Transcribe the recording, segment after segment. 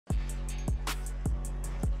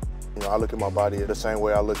You know, I look at my body the same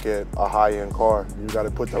way I look at a high-end car. You got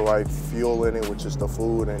to put the right fuel in it, which is the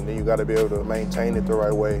food, and then you got to be able to maintain it the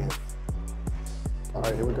right way. All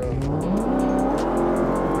right, here we go.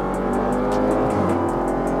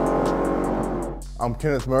 I'm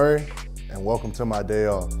Kenneth Murray, and welcome to my day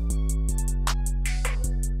off.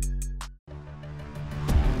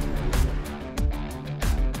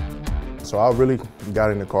 So I really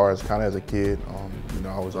got into cars kind of as a kid. You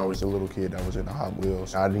know, I was always a little kid that was into Hot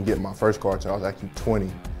Wheels. I didn't get my first car until I was actually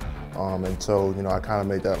 20. And so, you know, I kind of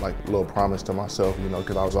made that like little promise to myself, you know,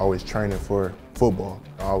 because I was always training for football.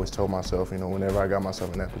 I always told myself, you know, whenever I got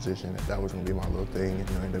myself in that position, that was gonna be my little thing, and,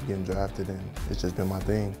 you know, end up getting drafted, and it's just been my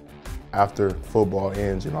thing. After football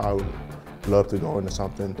ends, you know, I would love to go into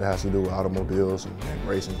something that has to do with automobiles and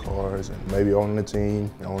racing cars, and maybe owning a team,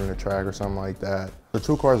 owning a track or something like that. The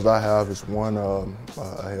two cars that I have is one a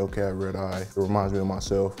Hellcat Red Eye. It reminds me of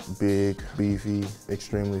myself, big, beefy,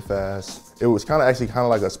 extremely fast. It was actually kind of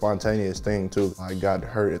like a spontaneous thing too. I got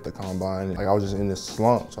hurt at the combine. Like I was just in this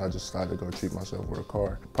slump, so I just decided to go treat myself with a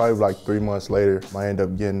car. Probably like 3 months later, I ended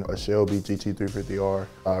up getting a Shelby GT350R.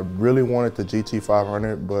 I really wanted the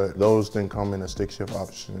GT500, but those didn't come in a stick shift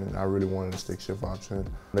option, and I really wanted a stick shift option.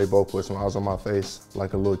 They both put smiles on my face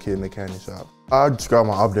like a little kid in the candy shop. I describe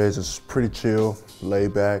my off days as pretty chill,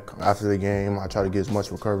 laid back. After the game, I try to get as much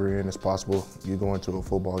recovery in as possible. You go into a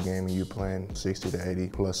football game and you're playing 60 to 80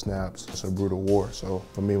 plus snaps. It's a brutal war. So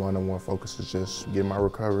for me, my #1 focus is just getting my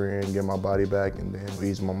recovery in, getting my body back, and then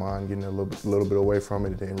easing my mind, getting a little bit away from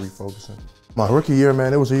it, and then refocusing. My rookie year,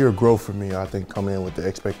 man, it was a year of growth for me. I think coming in with the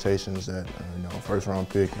expectations that, you know, first round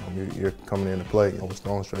pick, you know, you're coming in to play. I was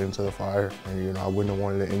thrown straight into the fire, and, you know, I wouldn't have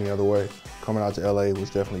wanted it any other way. Coming out to LA was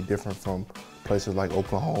definitely different from places like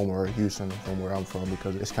Oklahoma or Houston, from where I'm from,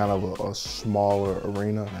 because it's kind of a smaller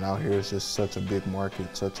arena, and out here it's just such a big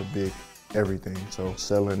market, such a big everything. So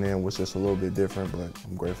settling in was just a little bit different, but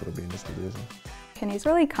I'm grateful to be in this division. Kenny's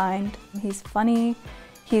really kind, he's funny,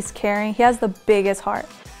 he's caring, he has the biggest heart.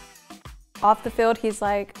 Off the field, he's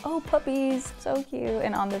like, oh, puppies, so cute.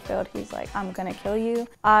 And on the field, he's like, I'm gonna kill you.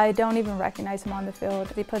 I don't even recognize him on the field.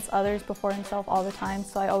 He puts others before himself all the time,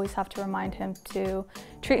 so I always have to remind him to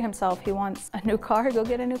treat himself. He wants a new car, go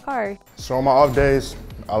get a new car. So on my off days,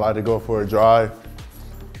 I like to go for a drive.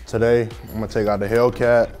 Today, I'm gonna take out the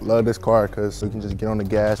Hellcat. Love this car because we can just get on the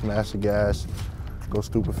gas, mash the gas, go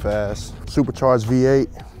stupid fast. Supercharged V8,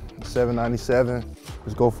 797.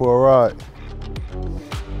 Let's go for a ride.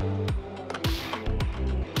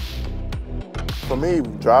 For me,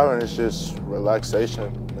 driving is just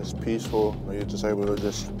relaxation. It's peaceful. You're just able to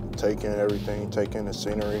just take in everything, take in the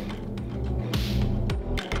scenery.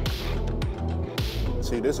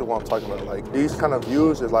 See, this is what I'm talking about. Like, these kind of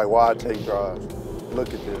views is like why I take drives.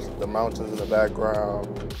 Look at this, the mountains in the background.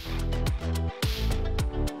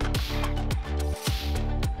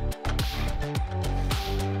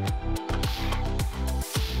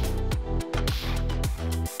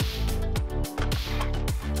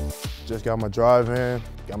 Just got my drive in,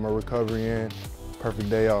 got my recovery in. Perfect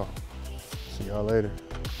day off. See y'all later.